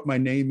 And you know what my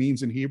name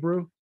means in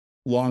Hebrew?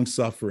 Long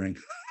suffering.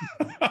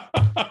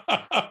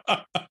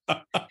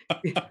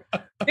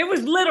 It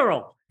was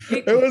literal.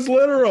 It was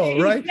literal,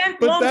 right?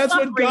 But that's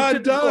what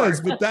God does.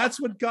 But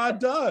that's what God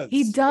does.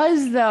 He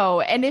does,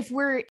 though. And if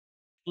we're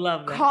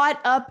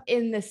caught up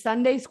in the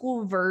Sunday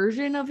school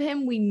version of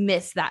him, we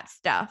miss that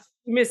stuff.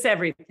 You miss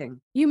everything.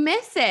 You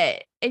miss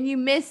it. And you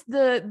miss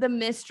the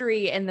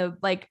mystery and the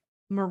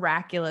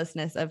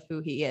miraculousness of who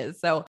he is.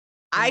 So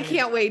I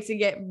can't wait to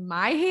get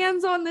my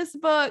hands on this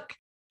book.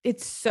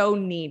 It's so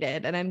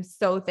needed. And I'm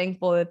so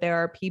thankful that there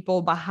are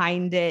people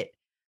behind it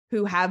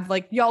who have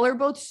y'all are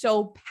both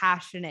so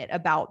passionate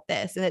about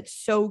this. And it's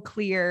so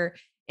clear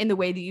in the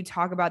way that you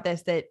talk about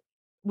this,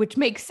 which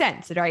makes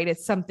sense, right?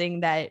 It's something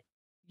that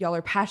y'all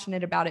are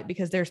passionate about it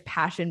because there's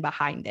passion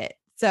behind it.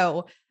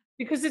 So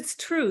because it's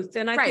truth.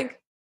 And I think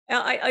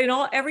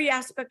every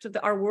aspect of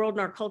our world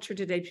and our culture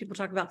today, people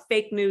talk about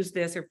fake news,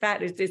 this or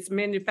it's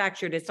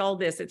manufactured. It's all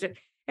this. It's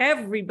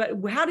everybody.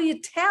 How do you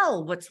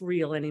tell what's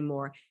real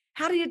anymore?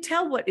 How do you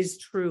tell what is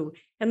true?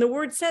 And the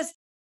word says,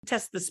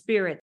 test the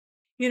spirit,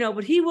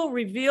 but he will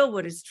reveal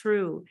what is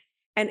true.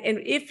 And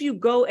if you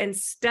go and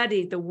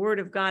study the word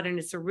of God in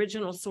its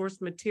original source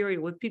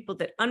material with people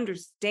that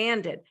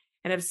understand it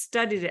and have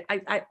studied it,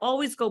 I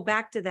always go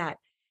back to that.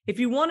 If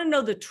you want to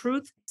know the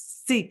truth,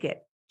 seek it.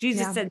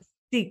 Jesus said,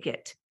 seek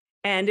it,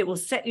 and it will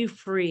set you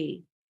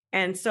free.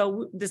 And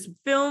so this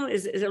film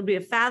it'll be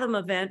a Fathom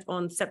event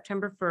on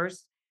September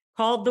 1st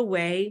called The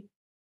Way.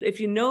 If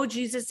you know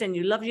Jesus and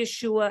you love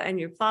Yeshua and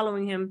you're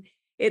following him,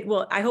 it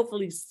will, I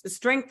hopefully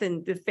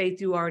strengthen the faith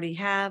you already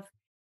have.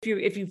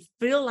 If you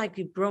feel like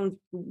you've grown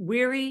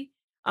weary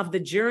of the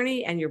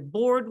journey and you're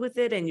bored with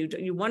it and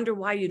you wonder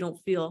why you don't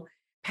feel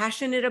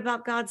passionate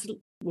about God's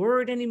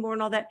word anymore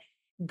and all that,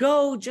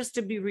 go just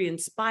to be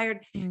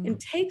re-inspired and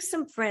take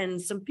some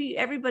friends,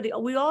 everybody.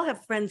 We all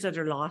have friends that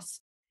are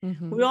lost.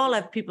 We all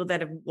have people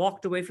that have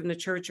walked away from the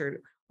church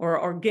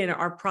or again,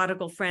 our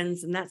prodigal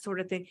friends and that sort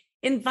of thing.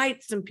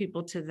 Invite some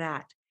people to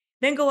that.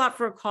 Then go out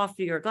for a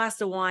coffee or a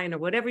glass of wine or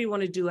whatever you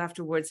want to do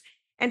afterwards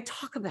and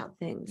talk about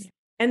things.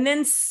 And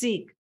then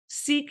seek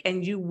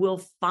and you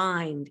will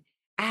find.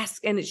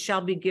 Ask and it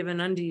shall be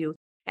given unto you.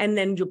 And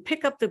then you'll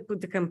pick up the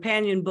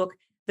companion book,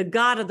 The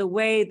God of the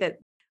Way, that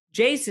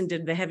Jason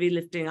did the heavy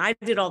lifting. I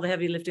did all the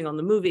heavy lifting on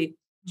the movie.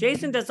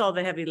 Jason does all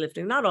the heavy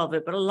lifting, not all of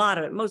it, but a lot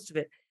of it, most of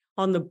it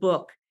on the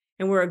book.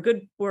 And we're a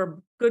good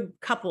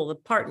couple, a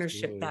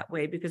partnership Absolutely. that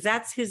way, because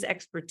that's his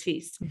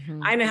expertise.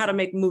 Mhm. I know how to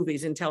make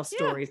movies and tell Yeah.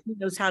 stories. He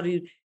knows how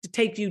to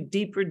take you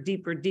deeper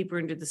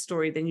into the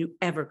story than you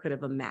ever could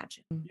have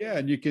imagined. Yeah,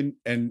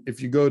 and if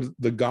you go to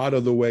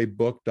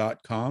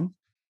thegodofthewaybook.com,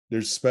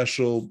 there's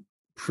special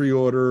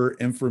pre-order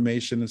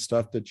information and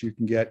stuff that you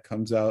can get.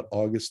 Comes out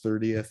August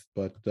 30th,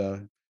 but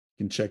you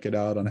can check it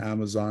out on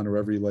Amazon or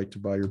wherever you like to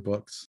buy your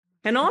books.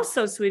 And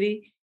also,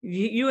 sweetie,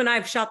 you and I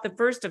have shot the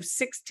first of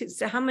 16.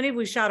 So how many have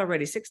we shot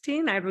already?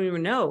 16? I don't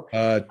even know.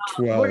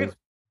 12.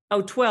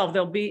 12.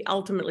 There'll be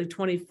ultimately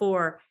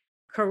 24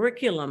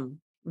 curriculum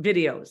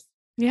videos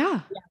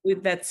Yeah.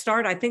 that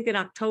start, I think, in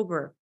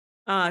October,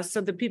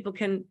 so that people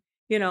can,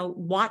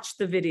 watch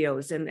the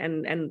videos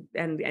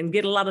and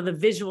get a lot of the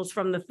visuals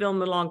from the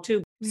film along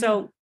too.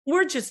 So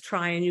we're just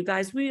trying, you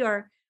guys.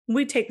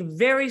 We take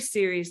very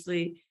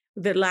seriously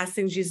the last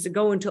thing Jesus to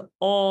go into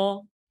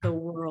all the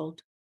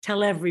world,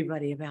 tell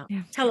everybody about,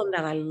 tell them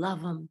that I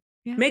love them,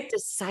 make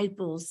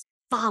disciples,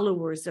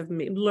 followers of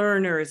me,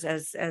 learners,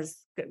 as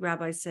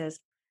Rabbi says.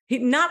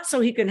 Not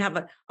so he can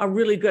have a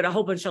really good, a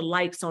whole bunch of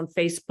likes on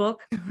Facebook,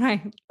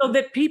 Right. so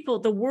that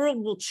the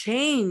world will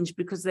change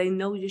because they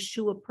know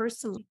Yeshua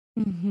personally.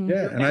 Mhm.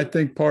 Yeah, and I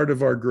think part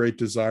of our great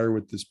desire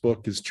with this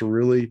book is to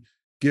really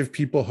give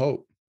people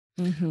hope.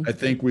 Mhm. I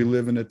think we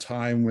live in a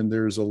time when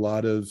there's a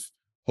lot of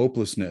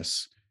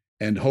hopelessness,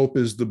 and hope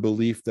is the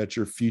belief that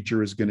your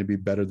future is going to be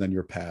better than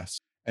your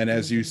past. And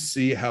as you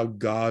see how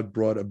God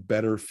brought a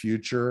better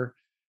future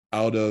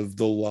out of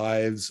the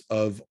lives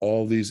of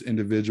all these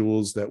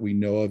individuals that we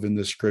know of in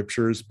the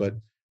scriptures, but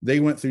they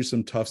went through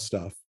some tough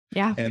stuff.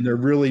 Yeah. And they're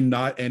really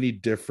not any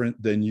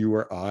different than you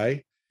or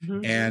I.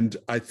 Mhm. And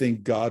I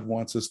think God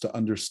wants us to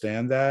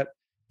understand that.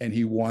 And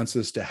he wants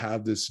us to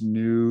have this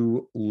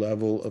new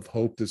level of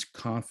hope, this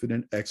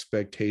confident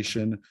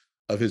expectation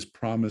of his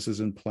promises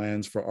and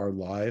plans for our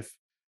life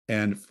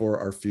and for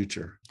our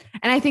future.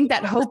 And I think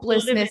that Live in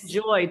hopelessness,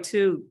 joy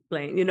too,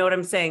 Blaine. You know what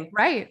I'm saying?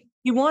 right?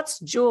 He wants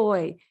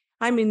joy.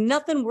 I mean,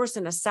 nothing worse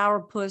than a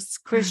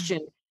sourpuss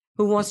Christian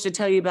who wants to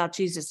tell you about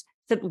Jesus.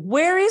 That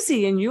where is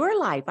he in your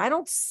life? I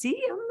don't see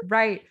him.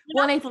 Right.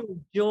 Well, Well, full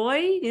of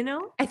joy,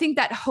 I think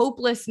that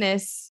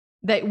hopelessness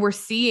that we're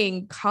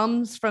seeing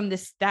comes from the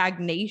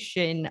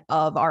stagnation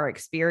of our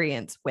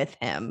experience with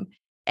him.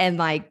 And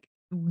like,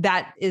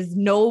 that is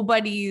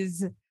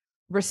nobody's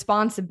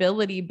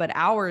responsibility but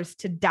ours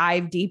to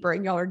dive deeper,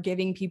 and y'all are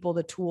giving people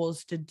the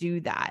tools to do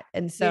that.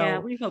 And so yeah,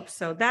 we hope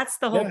so. That's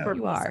the whole Yeah. purpose.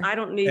 You are. I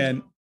don't need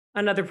And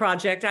another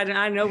project.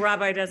 I know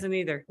Rabbi doesn't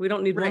either. We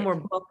don't need one Right. more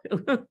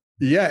book.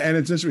 yeah, and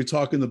it's interesting, we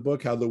talk in the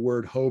book how the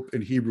word hope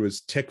in Hebrew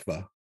is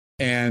tikva,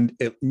 and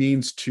it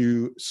means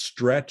to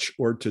stretch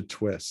or to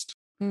twist.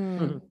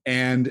 Mm.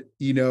 And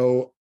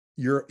you're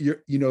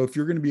if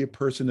you're going to be a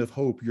person of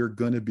hope, you're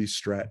going to be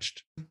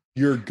stretched.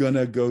 You're going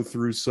to go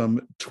through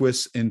some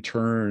twists and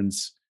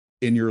turns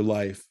in your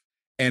life.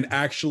 And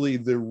actually,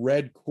 the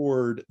red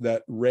cord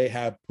that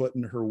Rahab put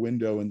in her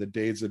window in the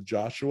days of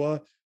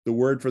Joshua, the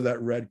word for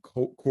that red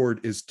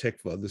cord is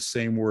tikva, the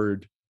same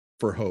word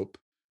for hope,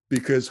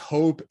 because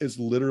hope is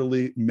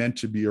literally meant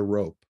to be a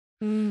rope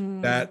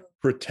that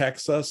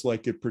protects us,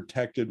 like it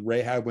protected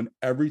Rahab when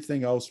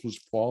everything else was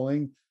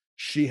falling.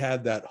 She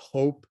had that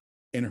hope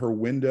in her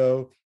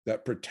window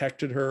that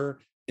protected her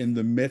in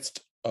the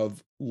midst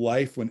of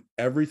life when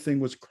everything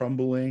was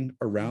crumbling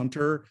around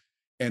her.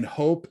 And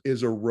hope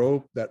is a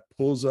rope that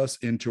pulls us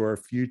into our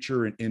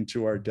future and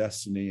into our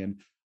destiny.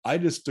 And I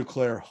just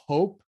declare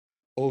hope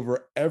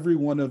over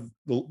everyone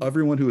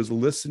who is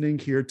listening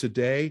here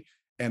today.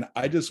 And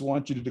I just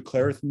want you to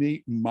declare with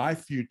me, my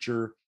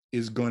future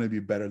is going to be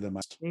better than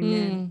mine.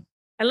 Amen.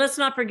 And let's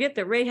not forget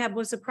that Rahab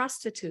was a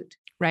prostitute.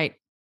 Right.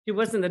 She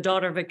wasn't the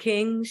daughter of a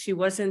king. She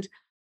wasn't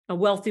a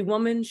wealthy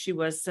woman. She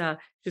was a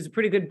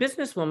pretty good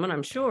businesswoman,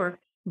 I'm sure.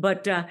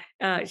 But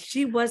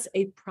she was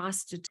a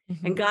prostitute,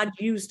 and God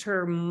used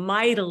her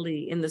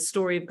mightily in the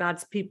story of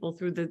God's people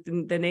through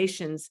the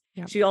nations.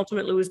 Yep. She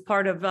ultimately was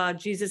part of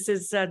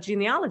Jesus's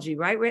genealogy,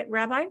 right,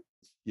 Rabbi?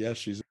 Yes,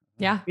 she's.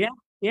 Yeah.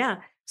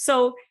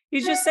 So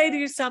you just say to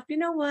yourself, you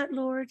know what,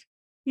 Lord,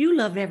 you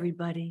love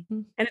everybody.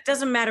 And it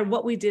doesn't matter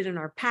what we did in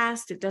our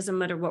past. It doesn't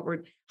matter what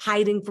we're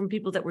hiding from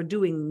people that we're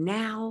doing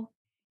now.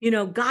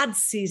 God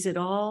sees it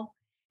all.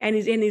 And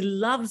he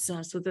loves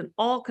us with an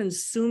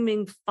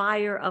all-consuming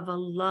fire of a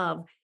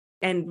love.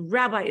 And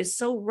Rabbi is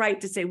so right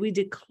to say we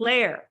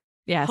declare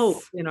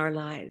hope in our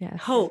lives.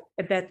 Yes. Hope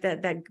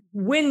that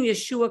when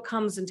Yeshua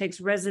comes and takes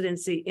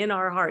residency in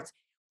our hearts,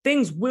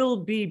 things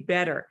will be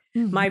better.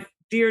 My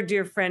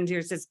dear friend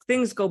here says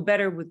things go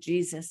better with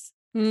Jesus.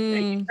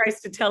 And he tries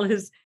to tell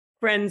his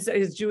friends,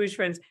 his Jewish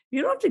friends,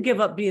 you don't have to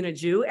give up being a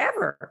Jew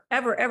ever,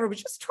 but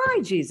just try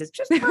Jesus.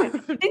 Just try.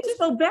 Things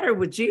go better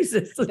with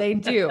Jesus. They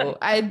do.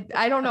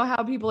 I don't know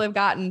how people have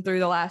gotten through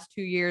the last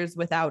 2 years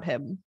without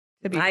him,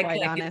 to be I quite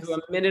can't honest. get through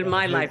a minute of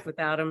my life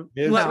without him.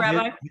 What,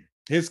 Rabbi?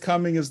 His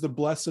coming is the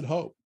blessed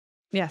hope.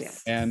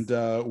 Yes. And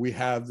we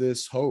have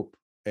this hope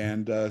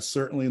And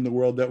certainly in the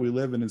world that we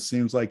live in, it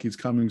seems like he's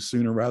coming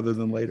sooner rather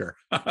than later.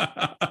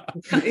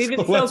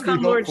 Even so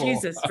come Lord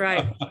Jesus,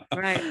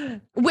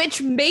 right.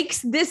 Which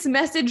makes this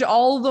message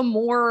all the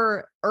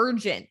more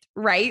urgent,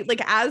 right?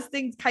 Like as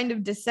things kind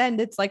of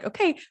descend, it's like,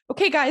 okay,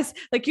 guys,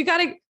 like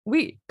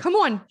come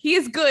on, he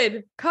is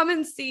good. Come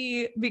and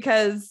see,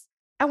 because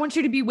I want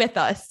you to be with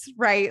us,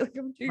 right? Like,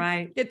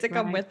 you get to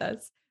come with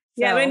us.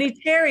 So. Yeah, and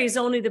he tarries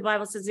only, the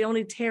Bible says he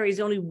only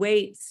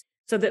waits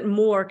so that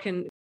more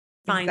can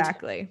find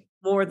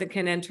more that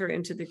can enter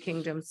into the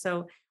kingdom.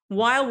 So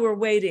while we're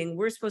waiting,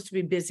 we're supposed to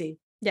be busy.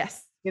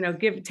 Yes.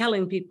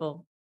 Telling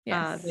people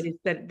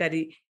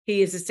that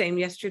he is the same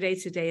yesterday,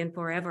 today, and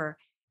forever,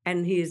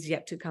 and he is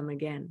yet to come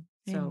again.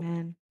 So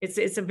Amen.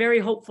 It's a very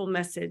hopeful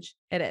message.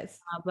 It is.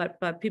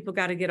 But people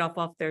got to get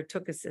off their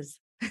tuchuses.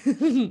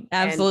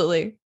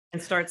 Absolutely.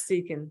 And start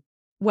seeking.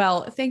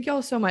 Well, thank you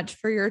all so much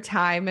for your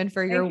time and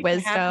for your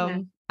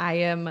wisdom. I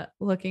am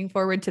looking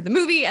forward to the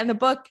movie and the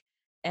book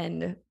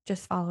and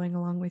just following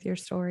along with your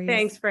stories.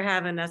 Thanks for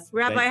having us.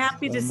 Rabbi,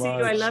 happy to see you.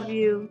 I love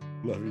you.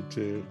 Love you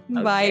too.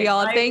 Okay. Bye,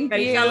 y'all. Bye. Thank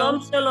you.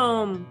 Shalom,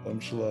 shalom.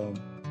 Shalom.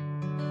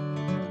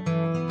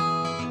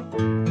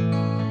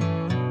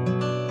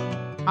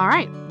 All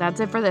right, that's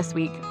it for this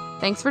week.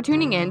 Thanks for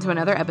tuning in to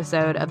another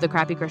episode of the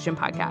Crappy Christian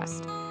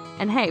Podcast.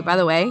 And hey, by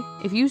the way,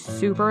 if you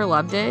super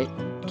loved it,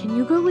 can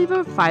you go leave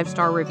a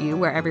 5-star review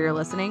wherever you're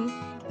listening?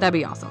 That'd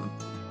be awesome.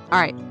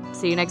 All right,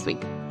 see you next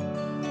week.